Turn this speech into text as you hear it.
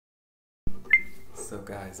So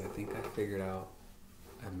guys, I think I figured out,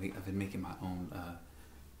 I've been making my own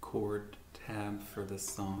chord tab for this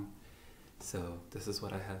song. So this is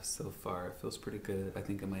what I have so far. It feels pretty good. I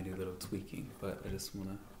think I might do a little tweaking, but I just want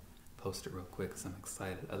to post it real quick because I'm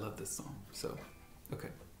excited. I love this song. So,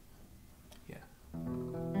 okay. Yeah.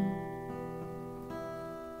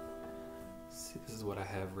 See, this is what I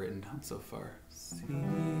have written down so far.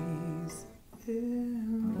 Seas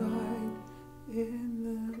in light in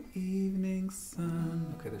the evening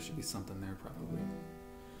sun. Okay, there should be something there probably.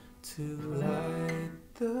 To light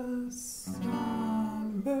the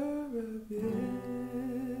somber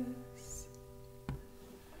abyss,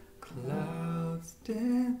 clouds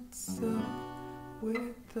dance up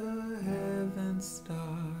with the heaven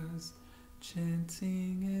stars,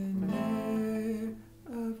 chanting an air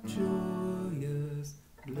of joyous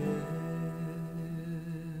bliss.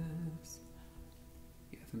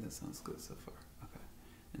 Yeah, I think that sounds good so far. Okay.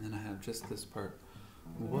 And then I have just this part.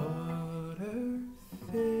 Water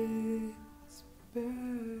fades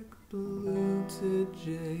back blue to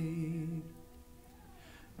jade,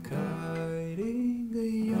 guiding the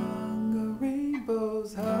young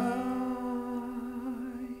rainbows high.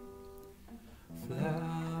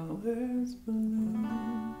 Flowers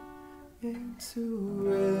bloom into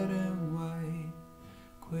red and white,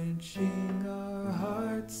 quenching our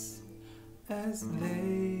hearts as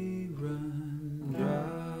they run dry.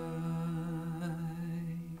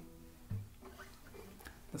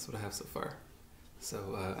 That's what I have so far.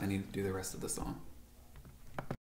 So I need to do the rest of the song.